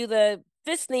wants to do the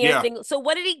fist in the air Yeah. thing. So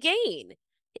what did he gain?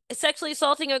 Sexually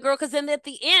assaulting a girl, because then at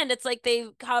the end it's like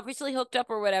they've obviously hooked up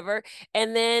or whatever,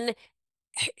 and then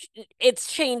it's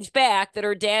changed back that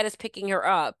her dad is picking her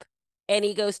up and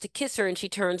he goes to kiss her and she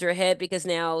turns her head because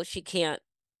now she can't,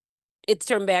 it's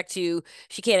turned back to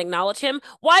she can't acknowledge him.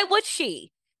 Why would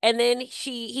she? And then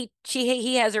he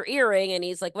has her earring and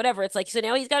he's like, whatever. It's like, so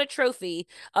now he's got a trophy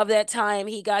of that time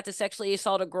he got to sexually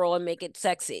assault a girl and make it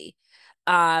sexy.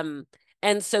 Um,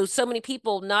 and so many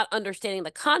people not understanding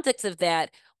the context of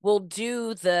that will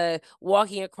do the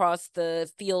walking across the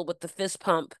field with the fist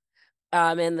pump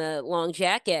and the long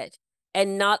jacket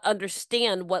and not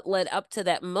understand what led up to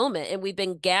that moment. And we've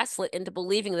been gaslit into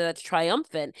believing that that's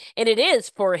triumphant. And it is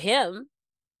for him.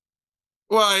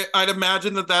 Well, I'd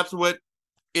imagine that that's what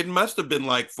it must have been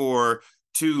like for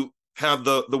to have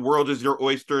the world is your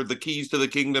oyster, the keys to the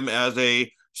kingdom as a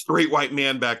straight white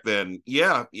man back then.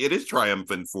 Yeah, it is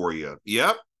triumphant for you.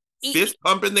 Yep. fist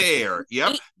pump in the air. Yep,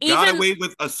 got Even away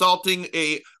with assaulting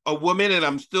a woman, and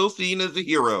I'm still seen as a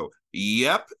hero.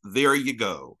 Yep, there you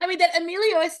go. I mean, that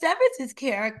Emilio Estevez's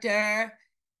character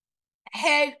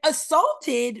had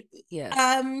assaulted yes,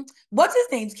 what's his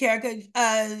name's character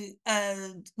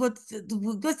what's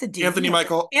the dude Anthony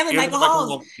Michael, Anthony Anthony Michael Michael Hall's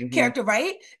Hall. Mm-hmm. character,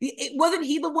 right? Wasn't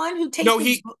he the one who No,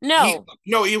 tasted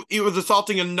no, he was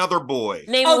assaulting another boy.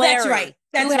 named oh that's right Larry,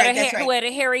 that's right that's who right had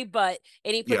a hairy butt,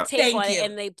 and he put Yeah. tape on thank it, you.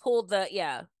 and they pulled the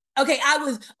Okay,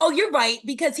 you're right,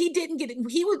 because he didn't get it.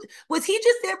 Was he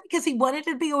just there because he wanted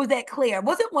to be, or was that Claire?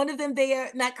 Wasn't one of them there?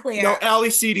 Not No, Claire. Ali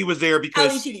Sheedy was there Ali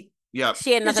because, Sheedy. yeah.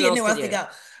 She had Because nothing she had else nowhere to else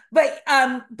to do.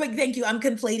 go. But thank you. I'm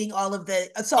conflating all of the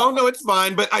Oh assault. no, it's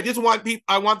fine. But I just want people.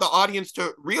 I want the audience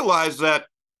to realize that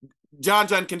John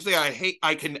can say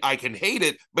I can hate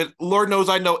it, but Lord knows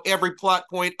I know every plot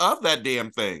point of that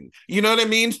damn thing. You know what I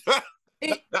mean?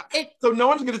 It it So no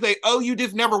one's going to say, "Oh, you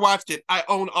just never watched it." I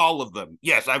own all of them.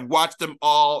 Yes, I've watched them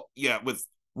all. Yeah, with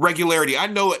regularity. I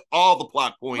know it, all the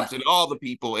plot points what and all the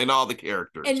people and all the in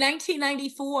characters.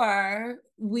 1994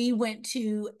 we went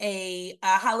to a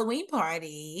Halloween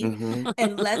party, Mm-hmm.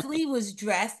 and Leslie was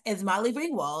dressed as Molly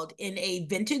Ringwald in a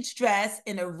vintage dress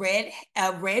and a red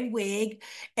wig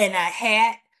and a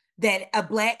hat, that a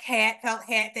black hat, felt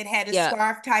hat that had a Yeah,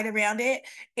 scarf tied around it,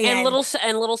 and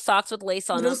and little socks with lace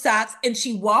on little them. socks, and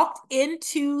she walked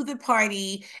into the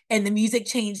party and the music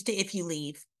changed to If You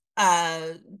Leave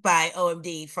by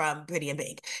OMD from Pretty in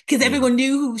Pink, because Yeah. everyone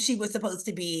knew who she was supposed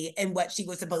to be and what she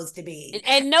was supposed to be.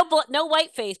 And no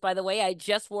white face, by the way. I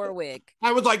just wore a wig.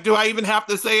 I was like, do I even have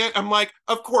to say it? I'm like,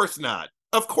 of course not.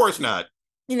 Of course not.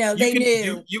 You They can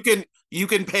do knew. you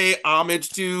can pay homage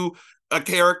to a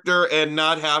character and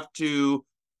not have to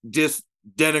just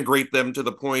denigrate them to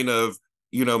the point of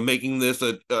making this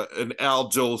an Al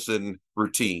Jolson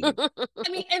routine. I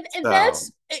mean, and So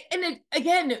that's and it,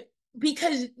 again,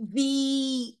 because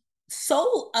the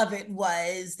soul of it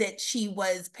was that she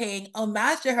was paying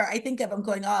homage to her. I think of, I'm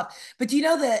going off, but do you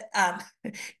know that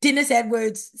Dennis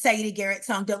Edwards' Saida Garrett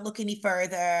song "Don't Look Any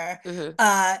Further,"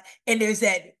 Mm-hmm. and there's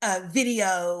that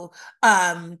video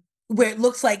where it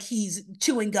looks like he's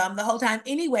chewing gum the whole time.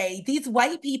 Anyway, these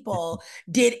white people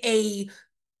did a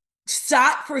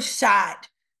shot for shot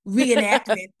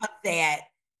reenactment of that,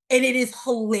 and it is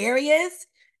hilarious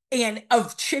and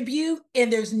of tribute,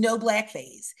 and there's no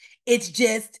blackface. It's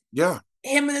just yeah,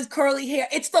 him with his curly hair.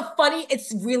 It's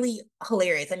really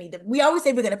hilarious. We always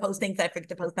say we're gonna post things, I forget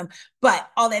to post them, but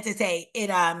all that to say, you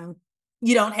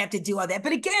don't have to do all that.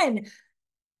 But again,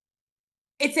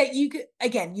 it's that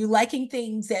you liking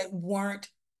things that weren't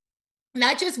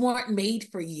not just weren't made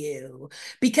for you,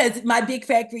 because My Big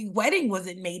Fat Greek Wedding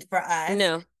wasn't made for us,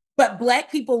 No. but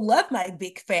Black people love My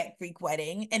Big Fat Greek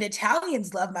Wedding and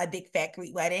Italians love My Big Fat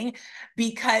Greek Wedding,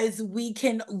 because we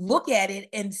can look at it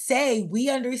and say we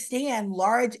understand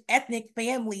large ethnic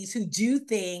families who do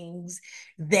things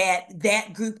that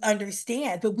that group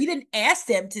understands, but we didn't ask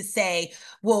them to say,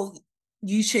 well,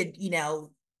 you should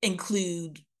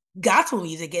include gospel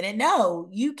music in it. No,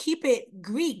 you keep it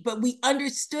Greek, but we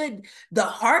understood the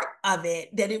heart of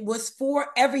it, that it was for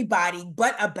everybody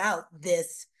but about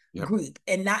this yep. group,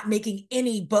 and not making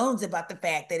any bones about the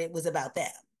fact that it was about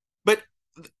them. But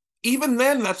even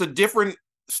then, that's a different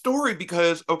story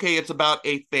because okay, it's about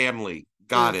a family.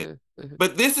 Got it. Mm-hmm. Mm-hmm.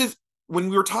 But this is when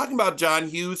we were talking about John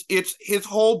Hughes, it's his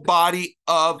whole body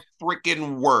of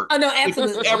freaking work. Oh no, It's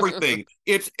absolutely. everything.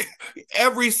 It's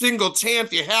every single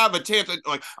chance you have a chance.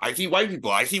 Like I see white people,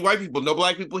 I see white people, no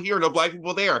black people here, no black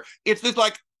people there. It's just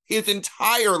like his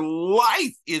entire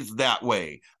life is that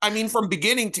way. I mean, from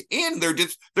beginning to end,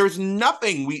 there's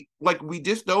nothing. We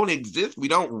just don't exist. We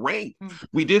don't rank.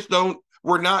 We just don't.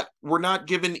 We're not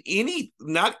given any,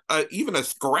 not even a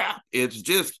scrap. It's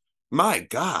just my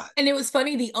God. And it was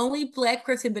funny, the only black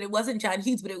person, but it wasn't John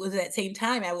Hughes, but it was at that same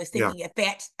time I was Yeah. thinking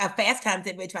of Fast Times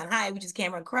at Ridgemont High, which is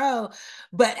Cameron Crowe,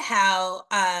 but how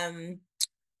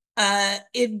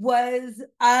it was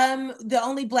the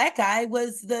only black guy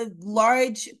was the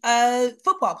large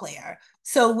football player.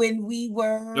 So when we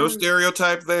No were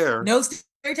stereotype there. no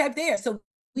stereotype there. So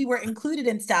we were included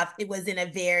in stuff. It was in a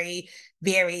very,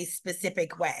 very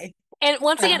specific way. And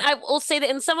once again, I will say that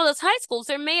in some of those high schools,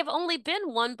 there may have only been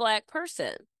one black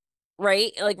person,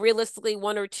 right? Like realistically,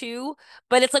 one or two.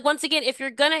 But it's like, once again, if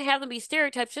you're going to have them be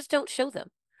stereotypes, just don't show them.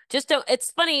 Just don't. It's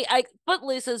funny.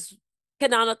 Footloose is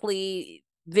canonically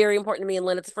very important to me and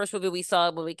Lynn. It's the first movie we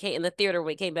saw when we came in the theater when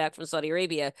we came back from Saudi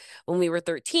Arabia when we were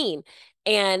 13.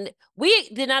 And we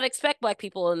did not expect black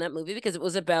people in that movie because it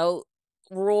was about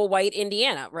rural white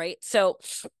Indiana, right? So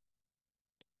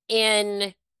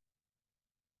in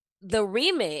the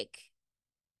remake,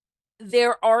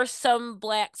 there are some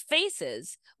black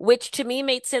faces, which to me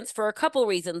made sense for a couple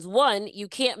reasons. One, you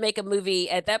can't make a movie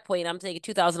at that point, I'm thinking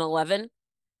 2011,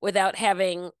 without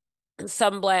having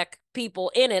some black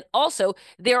people in it. Also,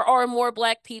 there are more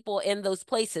black people in those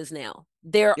places now.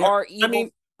 There Yeah. are, I you will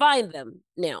mean, find them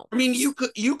now. I mean, you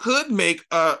could make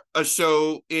a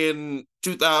show in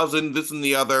 2000, this and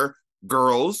the other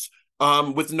girls,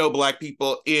 with no black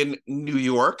people in New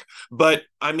York. But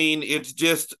I mean, it's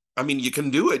just, I mean, you can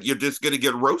do it. You're just gonna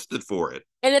get roasted for it.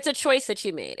 And it's a choice that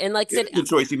you made. And like I said, It's a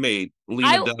choice he made, Lena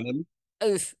I Dunham.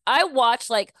 oof, I watch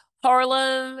like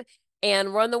Harlem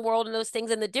and Run the World and those things.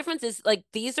 And the difference is like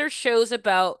these are shows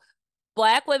about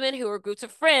black women who are groups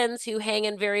of friends who hang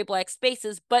in very black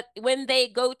spaces. But when they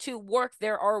go to work,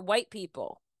 there are white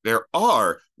people. There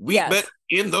are but Yes.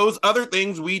 in those other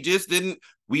things, we just didn't.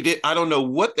 We did. I don't know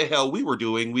what the hell we were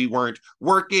doing. We weren't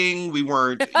working. We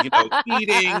weren't,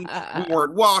 eating. We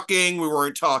weren't walking. We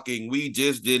weren't talking. We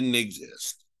just didn't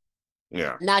exist.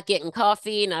 Yeah. Not getting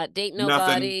coffee, not dating Nothing.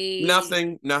 nobody,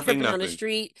 Nothing. Nothing. tripping on the Nothing.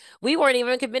 street. We weren't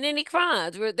even committing any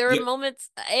crimes. There are Yeah. moments,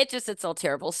 it's all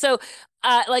terrible. So,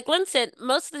 like Lynn said,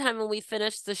 most of the time when we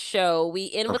finish the show, we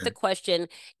end with Okay. the question,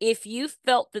 if you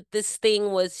felt that this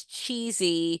thing was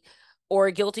cheesy or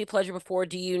a guilty pleasure before,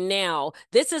 do you now?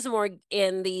 This is more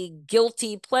in the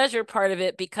guilty pleasure part of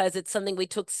it because it's something we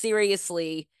took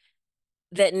seriously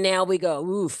that now we go,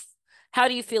 oof. How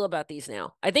do you feel about these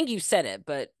now? I think you said it,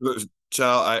 but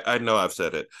Child, I know I've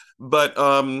said it, but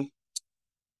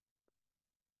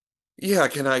yeah,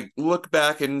 can I look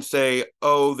back and say,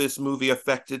 oh, this movie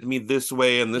affected me this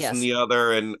way and this and yes. the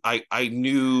other, and I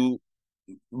knew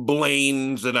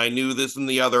Blaine's and I knew this and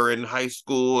the other in high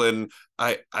school, and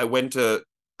I went to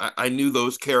I knew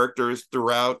those characters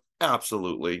throughout.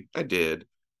 Absolutely, I did,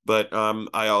 but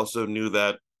I also knew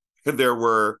that there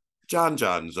were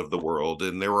Johns of the world,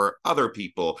 and there were other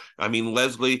people. I mean,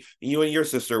 Leslie, you and your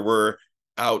sister were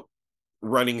out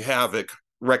running havoc,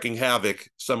 wrecking havoc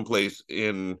someplace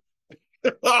in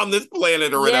on this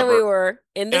planet or Yeah, we whatever. were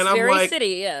in this And I'm very like,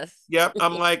 city. Yes. yep,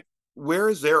 I'm like, where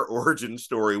is their origin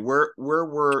story? Where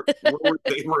were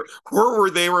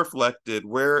they reflected?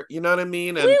 Where, you know what I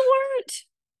mean? We And weren't.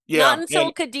 Not yeah, until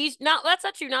and Khadijah, not that's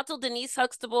not true. Not till Denise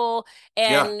Huxtable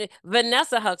yeah, and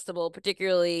Vanessa Huxtable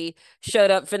particularly showed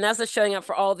up. Vanessa showing up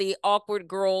for all the awkward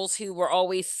girls who were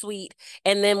always sweet,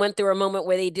 and then went through a moment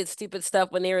where they did stupid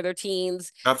stuff when they were their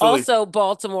teens. absolutely. Also,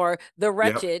 Baltimore, the Yep,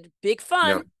 wretched, big fun,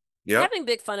 yep, yep. having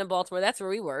big fun in Baltimore. That's where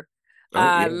we were. Oh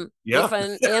yeah, Big yeah.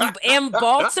 fun in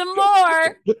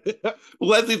Baltimore.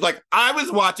 Leslie's like, I was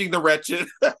watching The Wretched.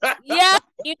 Yeah,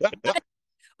 you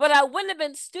but I wouldn't have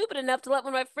been stupid enough to let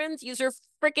one of my friends use her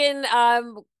freaking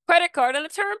credit card on a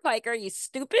turnpike. Are you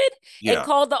stupid? And Yeah,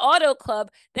 called the auto club.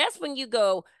 That's when you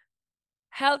go,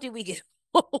 how do we get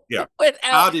home yeah. without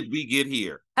How did we get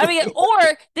here? having it?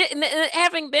 Or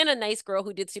having been a nice girl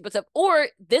who did stupid stuff. Or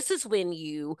this is when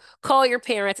you call your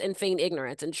parents and feign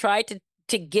ignorance and try to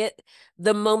get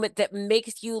the moment that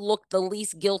makes you look the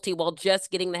least guilty while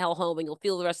just getting the hell home, and you'll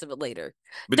feel the rest of it later.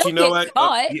 But you Don't know get what?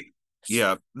 caught.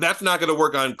 Yeah, that's not going to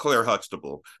work on Claire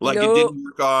Huxtable. Like No.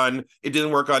 it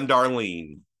didn't work on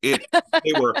Darlene. They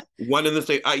were one in the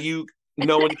same.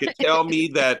 No one could tell me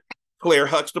that Claire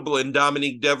Huxtable and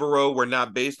Dominique Devereaux were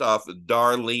not based off of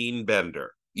Darlene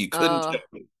Bender. You couldn't Oh, tell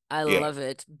me. I Yeah, love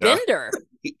it. Bender.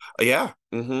 yeah.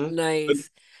 Mm-hmm. But, Nice.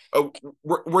 oh,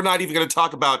 we're not even going to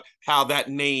talk about how that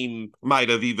name might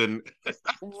have even.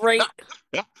 Right.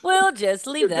 We'll just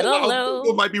leave that People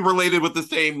alone. might be related with the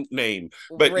same name,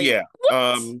 but Right. yeah.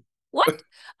 What? What?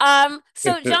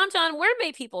 So John, where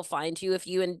may people find you if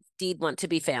you indeed want to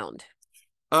be found?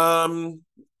 Um,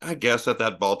 I guess at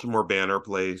that Baltimore Banner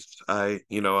place, I'm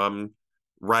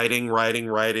writing,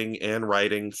 and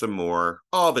writing some more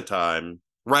all the time,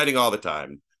 writing all the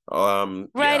time. Yeah.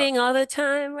 Writing all the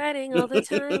time, writing all the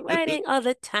time, writing all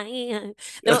the time.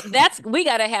 No, that's we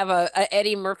gotta have a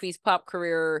Eddie Murphy's pop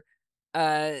career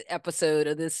episode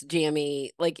of this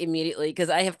jammy like immediately because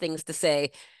I have things to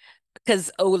say.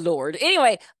 Because oh Lord.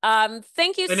 Anyway,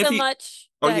 thank you And if so he, much.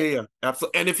 oh Go yeah, ahead. yeah,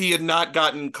 absolutely. And if he had not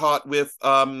gotten caught with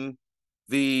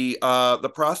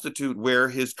the prostitute, where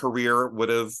his career would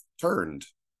have turned.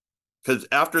 Because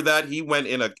after that, he went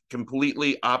in a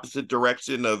completely opposite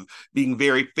direction of being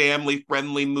very family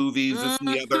friendly movies, this and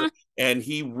the Mhm. other. And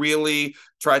he really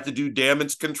tried to do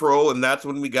damage control. And that's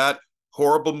when we got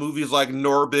horrible movies like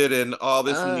Norbit and all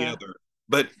this and the Uh, other.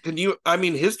 But I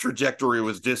mean, his trajectory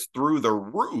was just through the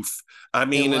roof. I it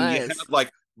mean, and you had was.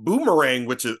 like Boomerang,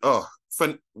 which is, oh,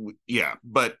 fun. Yeah.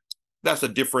 But that's a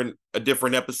different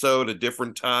episode, a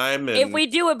different time. If And we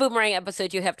do a Boomerang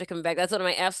episode, you have to come back. That's one of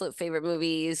my absolute favorite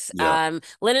movies. yeah.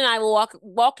 Lynn and I will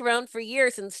walked around for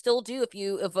years and still do if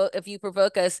you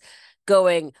provoke us,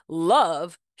 going,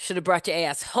 love should have brought your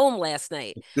ass home last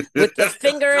night with the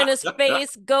finger in his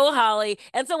face. Go Holly.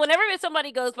 And so whenever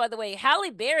somebody goes, by the way,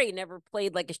 Halle Berry never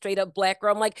played like a straight up black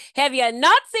girl. I'm like, have you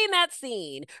not seen that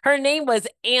scene? Her name was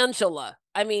Angela.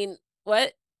 I mean,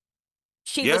 what?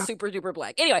 She was Yeah. super duper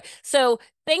black. Anyway, so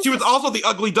thanks. She was also the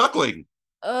ugly duckling.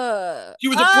 She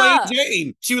was a plain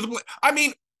Jane. I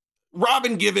mean,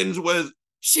 Robin Givens was,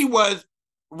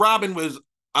 Robin was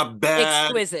a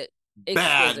exquisite.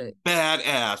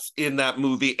 badass in that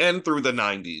movie and through the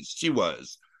 90s. She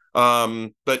was.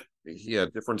 But yeah,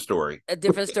 different story. A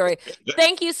different story.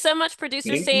 Thank you so much, producer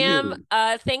Thank Sam.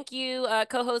 you. Thank you,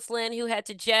 co-host Lynn, who had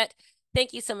to jet.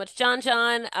 Thank you so much,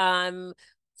 John.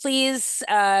 Please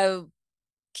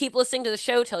keep listening to the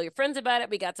show. Tell your friends about it.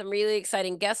 We got some really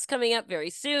exciting guests coming up very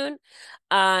soon.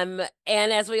 And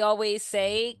as we always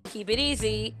say, keep it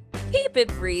easy, keep it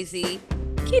breezy,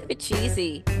 keep it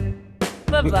cheesy.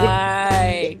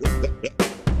 Bye-bye.